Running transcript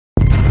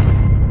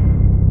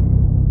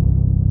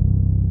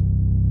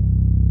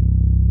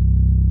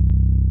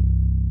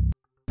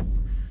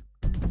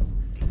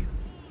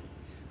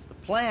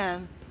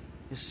plan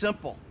is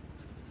simple,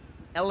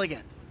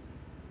 elegant.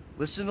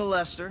 Listen to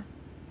Lester,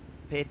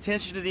 pay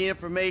attention to the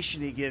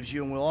information he gives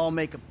you, and we'll all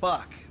make a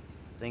buck.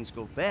 If things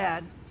go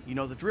bad, you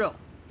know the drill.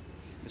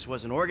 This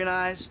wasn't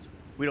organized,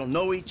 we don't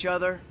know each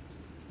other.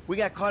 We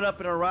got caught up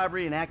in a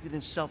robbery and acted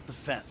in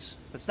self-defense.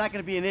 But it's not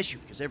gonna be an issue,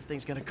 because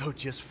everything's gonna go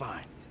just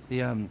fine.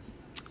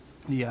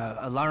 The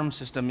alarm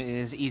system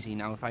is easy.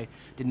 Now, if I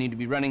didn't need to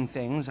be running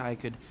things, I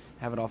could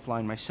have it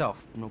offline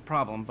myself. No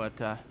problem, but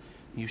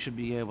you should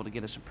be able to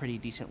get us a pretty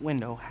decent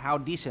window. How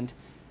decent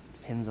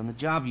depends on the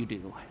job you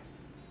do.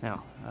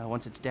 Now,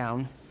 once it's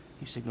down,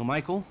 you signal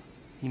Michael,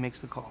 he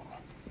makes the call.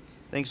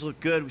 Things look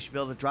good. We should be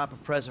able to drop a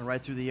present right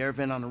through the air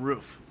vent on the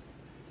roof.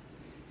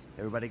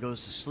 Everybody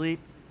goes to sleep,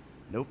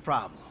 no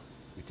problem.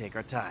 We take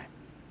our time.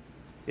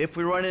 If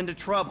we run into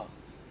trouble,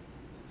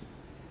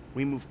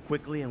 we move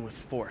quickly and with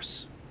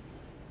force.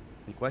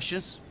 Any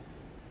questions?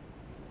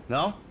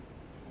 No?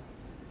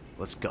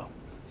 Let's go.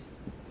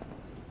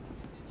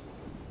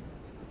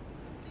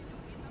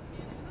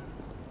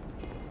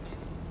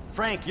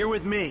 Frank, you're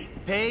with me.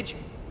 Paige,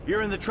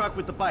 you're in the truck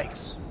with the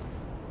bikes.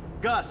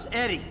 Gus,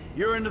 Eddie,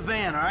 you're in the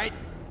van, all right?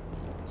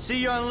 See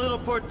you on Little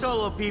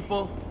Portola,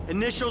 people.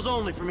 Initials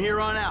only from here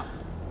on out.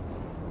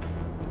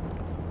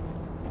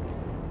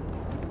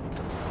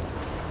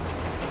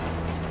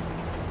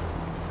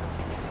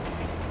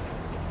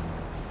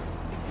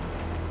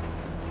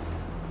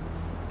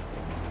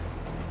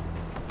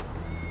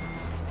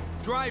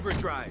 Driver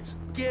drives.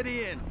 Get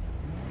in.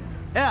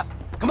 F,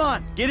 come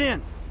on, get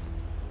in.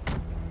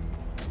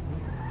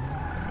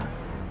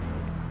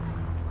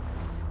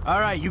 All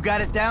right, you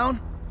got it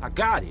down? I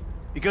got it.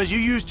 Because you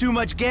use too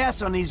much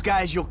gas on these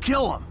guys, you'll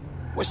kill them.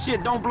 Well,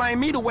 shit, don't blame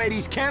me the way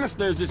these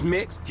canisters is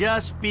mixed.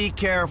 Just be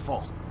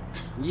careful.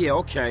 Yeah,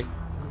 okay.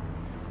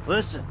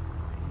 Listen,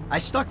 I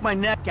stuck my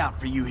neck out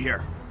for you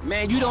here.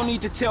 Man, you don't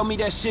need to tell me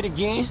that shit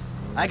again.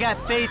 I got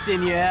faith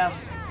in you, F,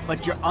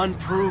 but you're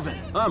unproven.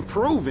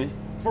 Unproven?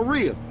 For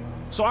real?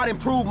 So I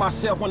didn't prove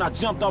myself when I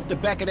jumped off the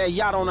back of that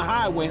yacht on the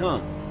highway,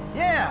 huh?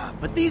 Yeah,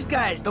 but these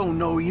guys don't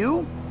know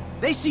you.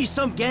 They see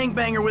some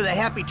gangbanger with a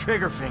happy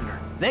trigger finger.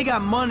 They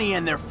got money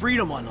and their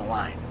freedom on the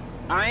line.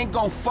 I ain't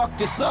gonna fuck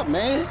this up,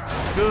 man.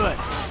 Good.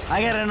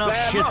 I got enough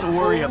Bad shit luck, to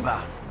worry fool.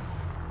 about.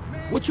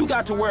 What you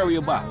got to worry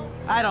about?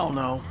 I don't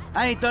know.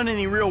 I ain't done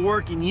any real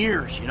work in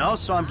years, you know,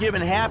 so I'm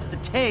giving half the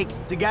take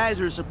to guys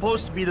who are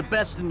supposed to be the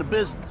best in the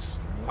business.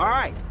 All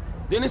right,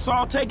 then it's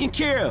all taken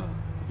care of.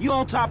 You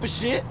on top of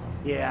shit.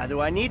 Yeah,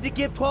 do I need to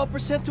give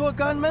 12% to a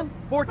gunman?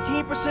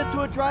 14%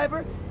 to a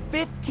driver?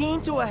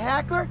 15% to a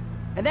hacker?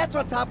 And that's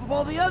on top of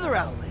all the other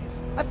outlays.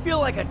 I feel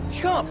like a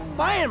chump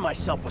buying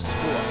myself a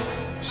score.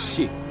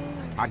 Shit.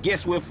 I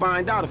guess we'll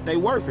find out if they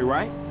worth it,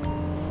 right?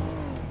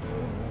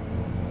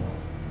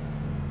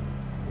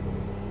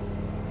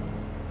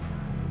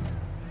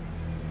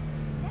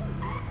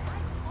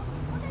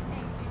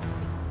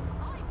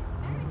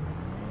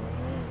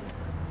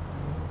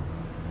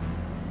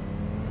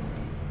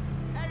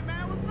 Hey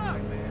man, what's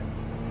up, man?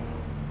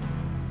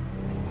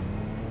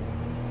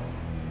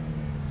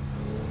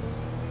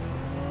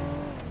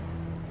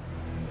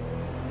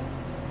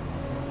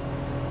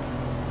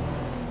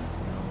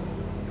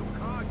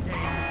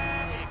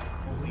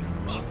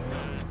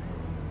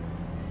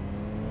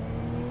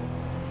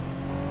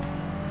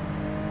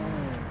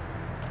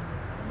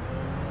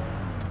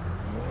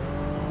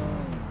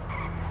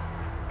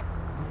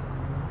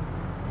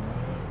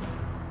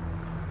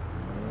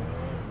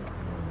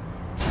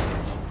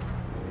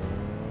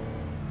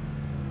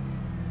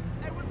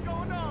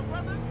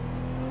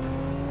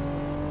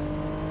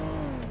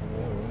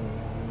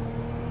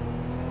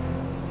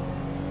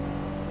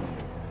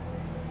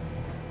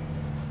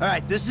 All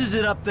right, this is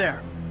it up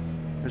there.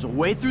 There's a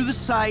way through the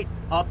site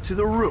up to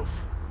the roof.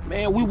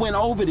 Man, we went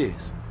over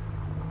this.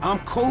 I'm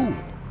cool.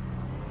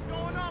 What's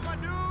going on, my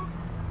dude?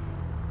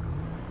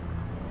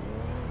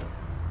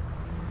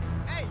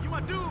 Hey, you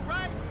my dude,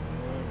 right?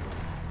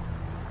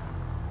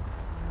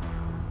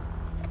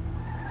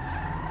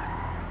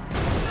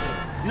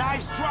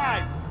 Nice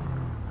drive.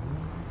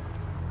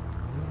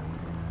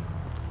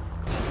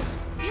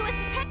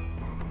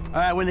 All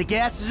right, when the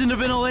gas is in the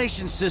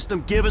ventilation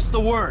system, give us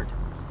the word.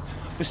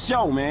 For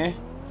sure, man.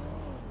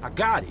 I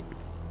got it.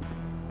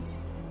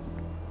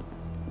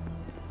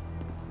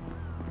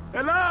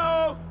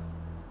 Hello?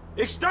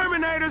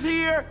 Exterminators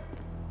here!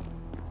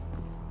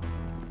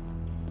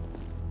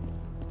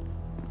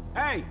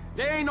 Hey,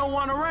 there ain't no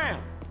one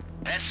around.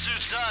 That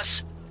suits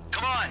us.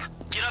 Come on,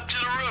 get up to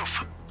the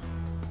roof.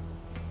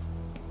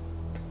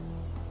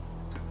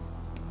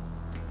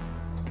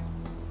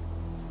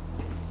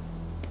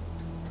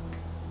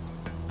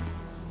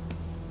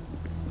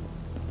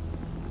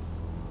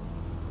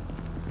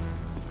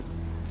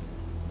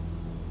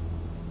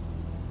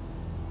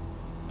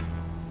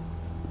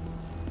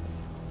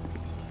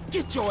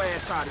 Get your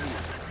ass out of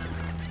here.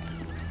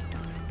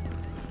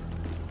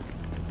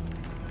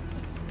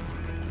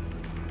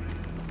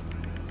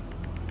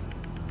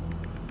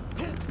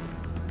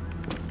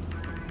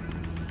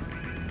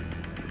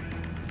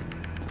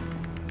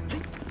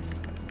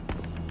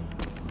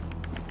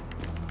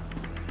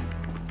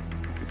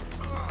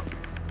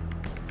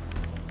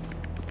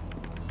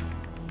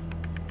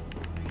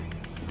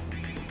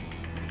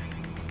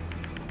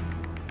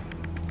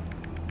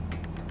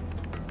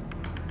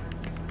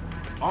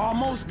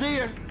 Almost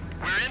there.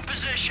 We're in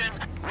position,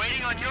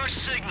 waiting on your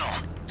signal.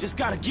 Just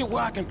gotta get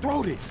where I can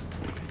throw this.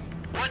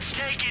 What's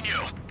taking you?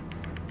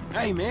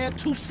 Hey, man,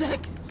 2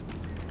 seconds.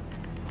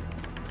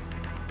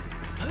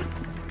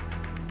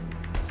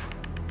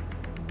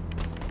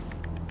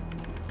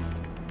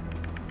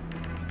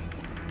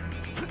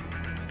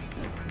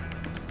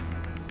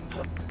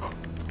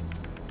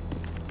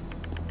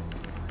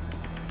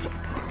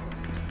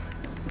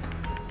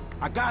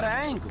 I got an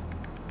angle.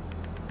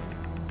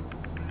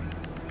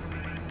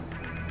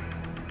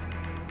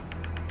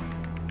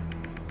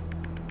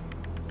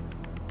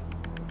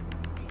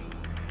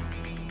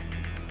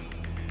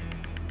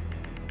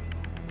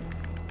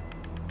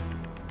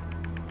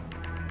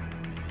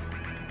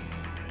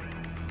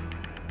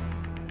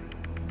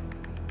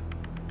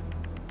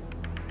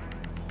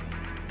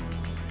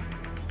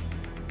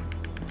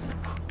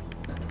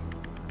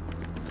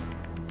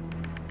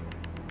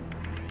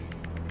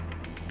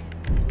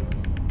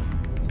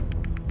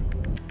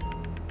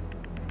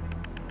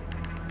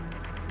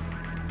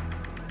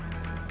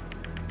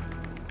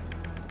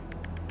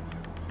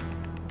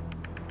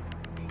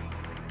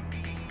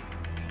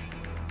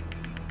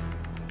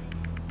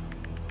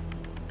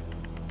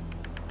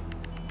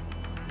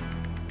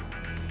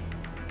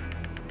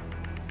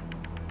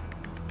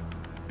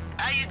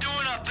 How you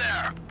doing up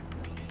there?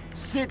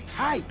 Sit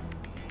tight.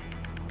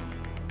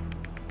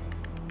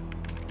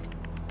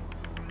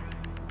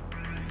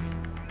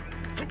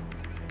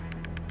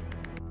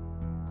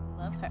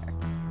 Love her.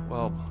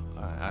 Well,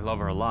 I love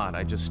her a lot.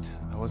 I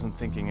wasn't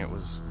thinking it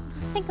was...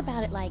 Think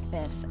about it like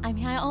this. I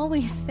mean, I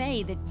always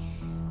say that...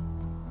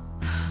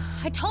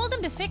 I told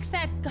him to fix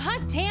that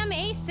goddamn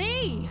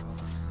AC!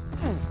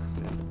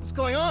 What's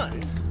going on?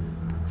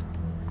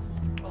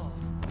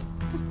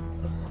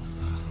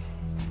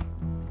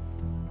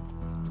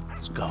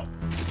 Let's go.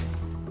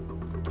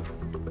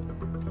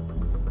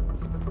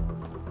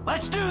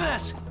 Let's do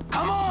this!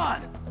 Come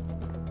on!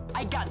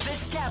 I got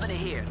this cabinet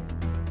here.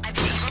 I've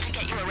been able to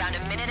get you around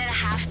 1.5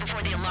 minutes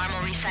before the alarm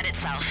will reset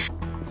itself.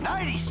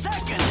 90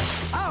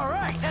 seconds! All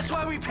right, that's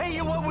why we pay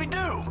you what we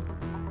do.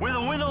 With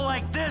a window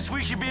like this,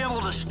 we should be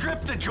able to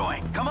strip the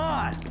joint. Come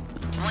on!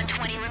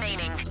 120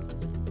 remaining.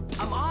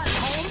 I'm on,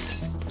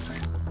 Holmes.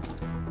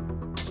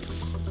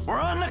 We're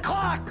on the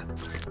clock!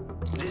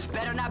 This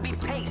better not be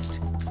paste.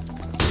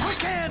 Quick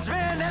hands,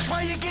 man! That's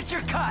why you get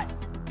your cut!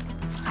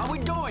 How we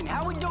doing?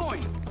 How we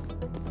doing?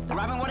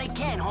 Grabbing what I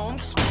can,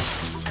 Holmes.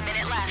 1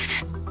 minute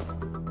left.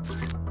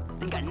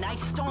 They got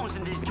nice stones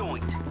in this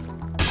joint.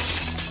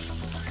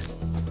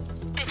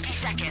 50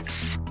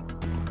 seconds.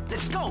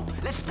 Let's go!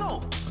 Let's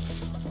go!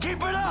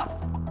 Keep it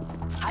up!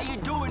 How you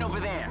doing over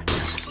there?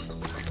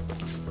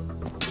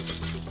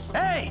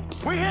 Hey,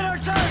 we hit our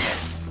target!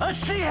 Let's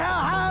see how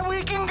high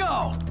we can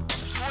go!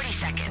 40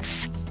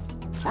 seconds.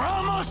 We're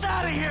almost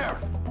out of here!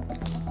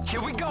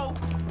 Here we go.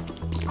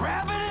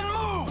 Grab it and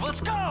move!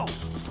 Let's go!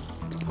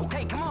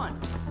 Okay, come on.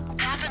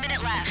 Half a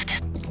minute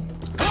left.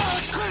 Come on,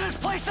 let's clear this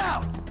place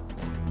out!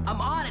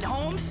 I'm on it,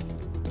 Holmes.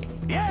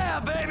 Yeah,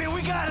 baby,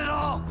 we got it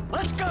all!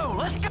 Let's go,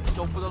 let's go!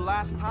 So for the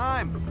last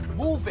time,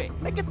 move it.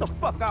 Now get the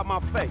fuck out my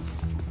face.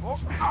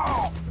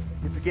 Oh.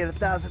 You forget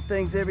 1,000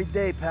 things every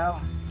day,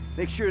 pal.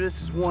 Make sure this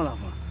is one of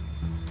them.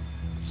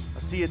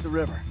 I'll see you at the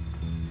river.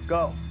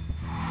 Go.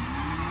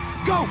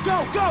 Go,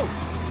 go, go!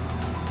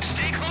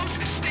 Stay close,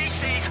 stay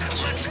safe,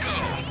 let's go!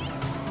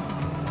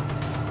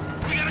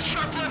 We got a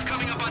sharp left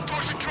coming up on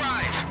Dorset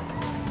Drive.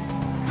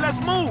 Let's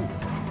move!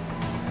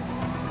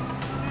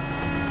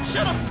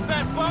 Shut up,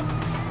 fat fuck!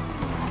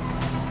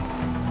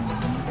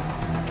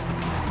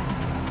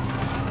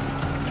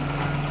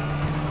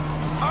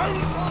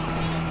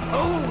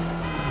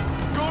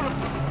 Go to...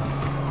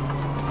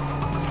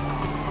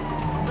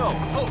 No,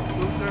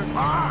 loser.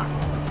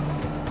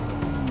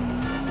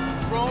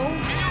 Wrong.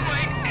 Feel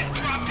right and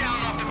drop down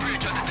off the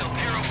bridge on the Del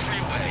Perro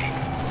Freeway.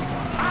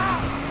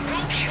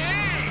 Okay!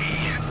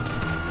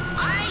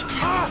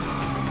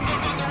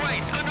 Look on the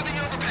right, under the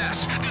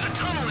overpass. There's a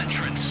tunnel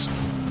entrance.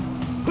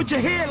 Put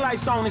your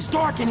headlights on, it's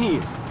dark in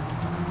here.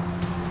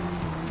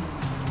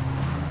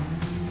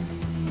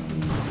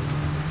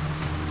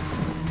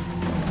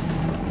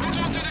 We're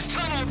going through this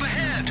tunnel up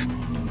ahead.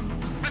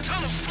 The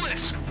tunnel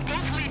splits.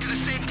 Both lead to the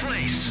same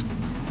place.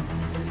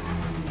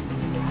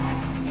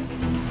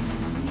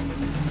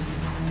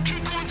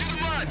 Keep going through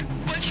the mud.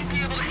 Bud should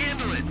be able to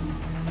handle it.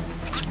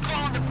 Good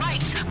call on the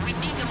bikes. We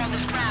need them on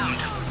this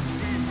ground.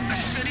 I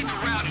studied the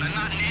route and I'm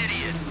not an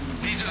idiot.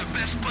 These are the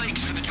best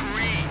bikes for the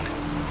terrain.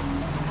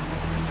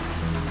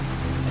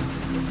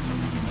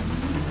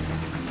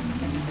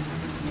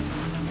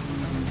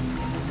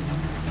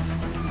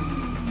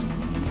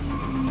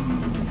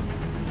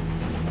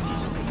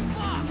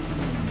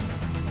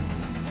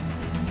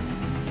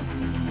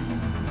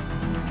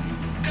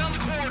 Down the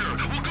corridor.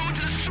 We'll go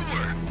into the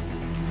sewer.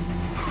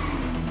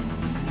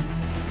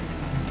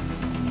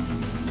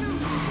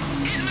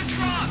 In the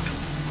drop.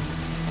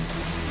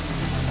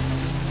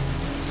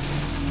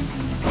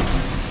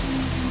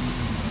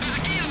 There's a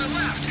gate on the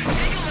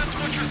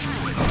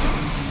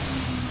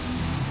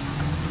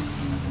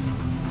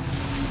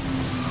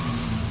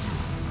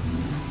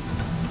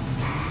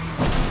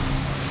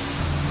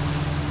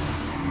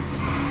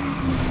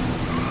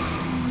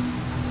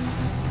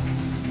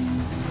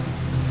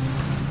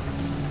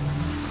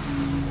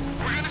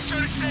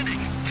start ascending.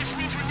 This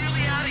means we're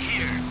nearly out of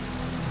here.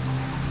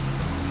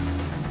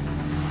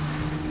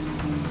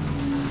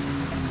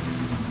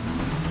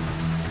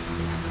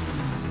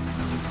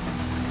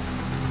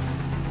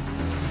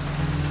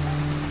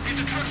 If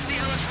the truck's in the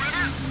Ellis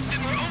River,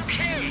 then we're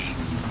okay.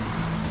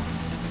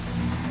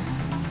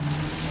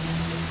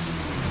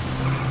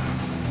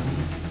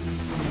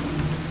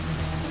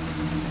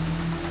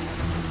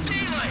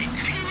 Daylight,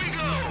 here we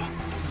go.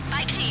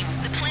 Bike team,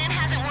 the plan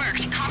hasn't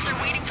worked. Cops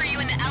are waiting for you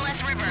in the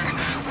LS River.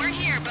 We're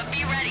here, but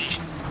be ready.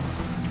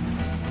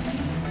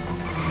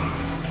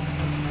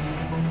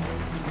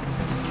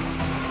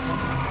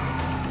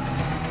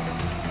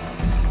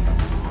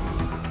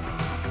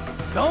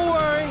 Don't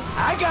worry,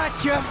 I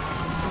got you.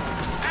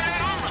 Hey,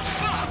 almost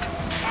fuck!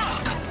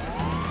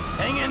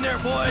 Hang in there,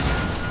 boys.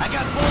 I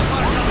got both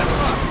buttons on the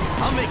truck.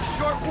 I'll make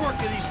short work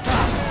of these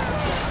cops.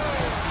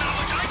 Not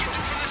much I can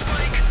do for this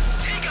bike.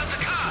 Take out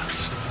the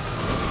cops.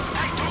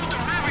 Hey, dude, the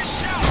river's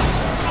shallow.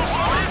 Cross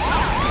on this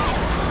side.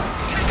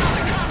 Take out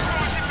the cop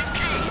cars if you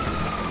can.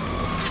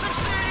 There's some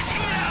serious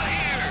heat out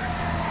here.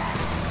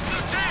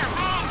 Look there,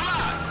 wrong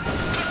block.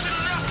 Look to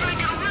the left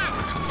bank of the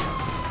river.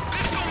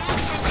 This don't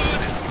look so good.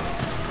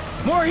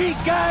 More heat,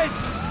 guys!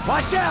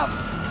 Watch out!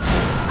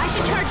 I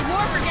should charge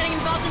more for getting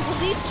involved in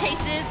police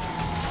chases.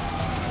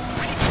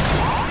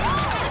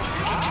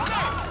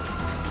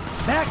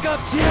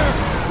 Backup's here!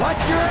 Watch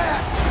your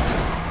ass!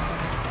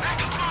 Back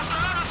across the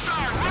other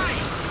side,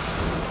 right?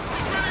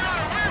 We're running out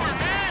of river,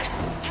 man.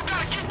 You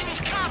gotta get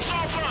these cops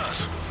off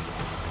us.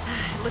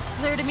 Looks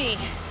clear to me.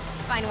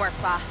 Fine work,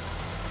 boss.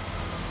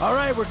 All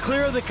right, we're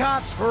clear of the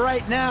cops for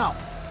right now.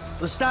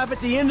 Let's stop at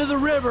the end of the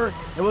river,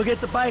 and we'll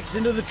get the bikes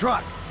into the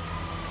truck.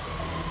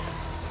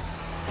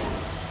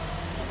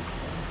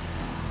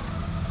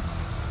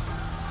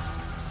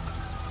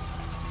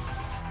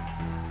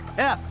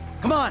 F,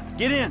 come on,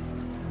 get in.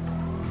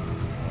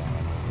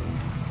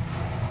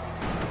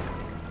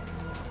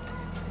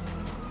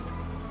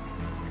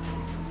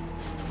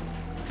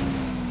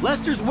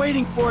 Lester's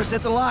waiting for us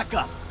at the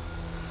lockup.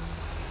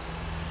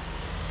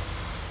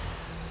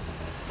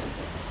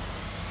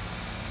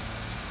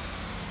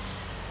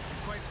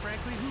 Quite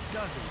frankly, who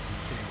doesn't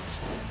these days?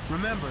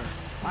 Remember,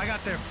 I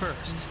got there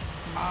first.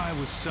 I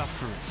was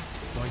suffering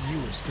while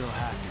you were still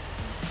happy.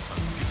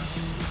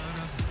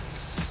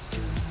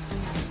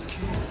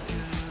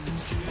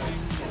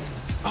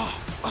 Oh,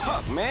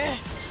 fuck, man.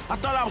 I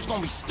thought I was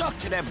gonna be stuck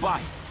to that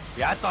bike.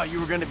 Yeah, I thought you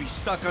were gonna be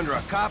stuck under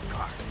a cop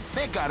car.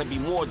 There gotta be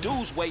more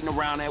dudes waiting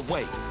around that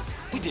way.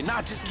 We did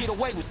not just get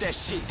away with that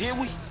shit, did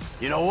we?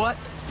 You know what?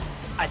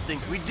 I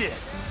think we did.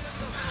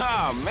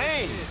 Ah,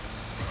 man.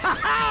 Ha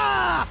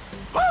ha!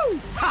 Woo!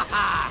 Ha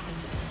ha!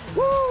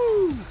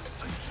 Woo!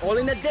 All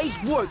in a day's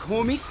work,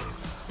 homies.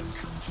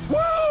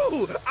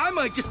 Woo! I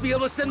might just be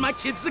able to send my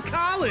kids to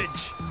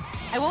college.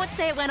 I won't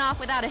say it went off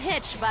without a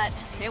hitch, but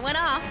it went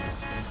off.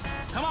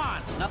 Come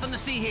on, nothing to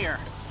see here.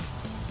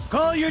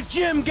 Call your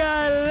gym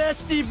guy,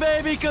 Lesty,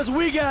 baby, because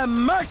we got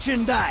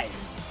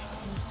merchandise.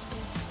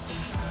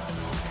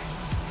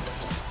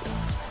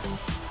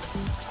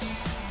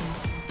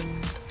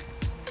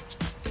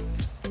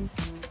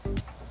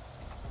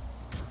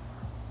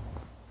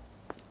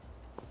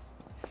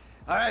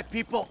 All right,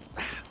 people.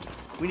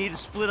 We need to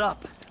split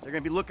up. They're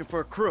gonna be looking for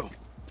a crew.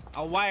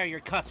 I'll wire your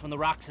cuts when the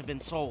rocks have been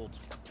sold.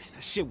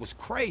 That shit was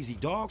crazy,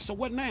 dog. So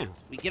what now?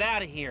 We get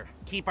out of here.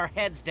 Keep our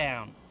heads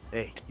down.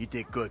 Hey, you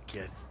did good,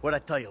 kid.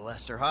 What'd I tell you,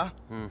 Lester, huh?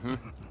 Mm-hmm. All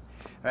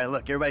right,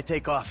 look, everybody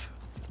take off.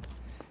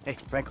 Hey,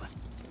 Franklin.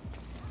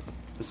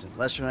 Listen,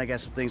 Lester and I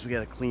got some things we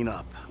gotta clean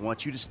up. I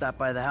want you to stop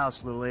by the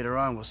house a little later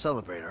on. We'll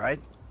celebrate, all right?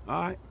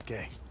 All right.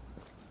 Okay.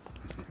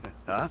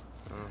 Huh?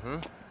 Mm-hmm.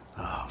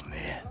 Oh,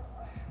 man.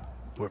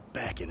 We're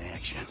back in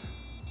action.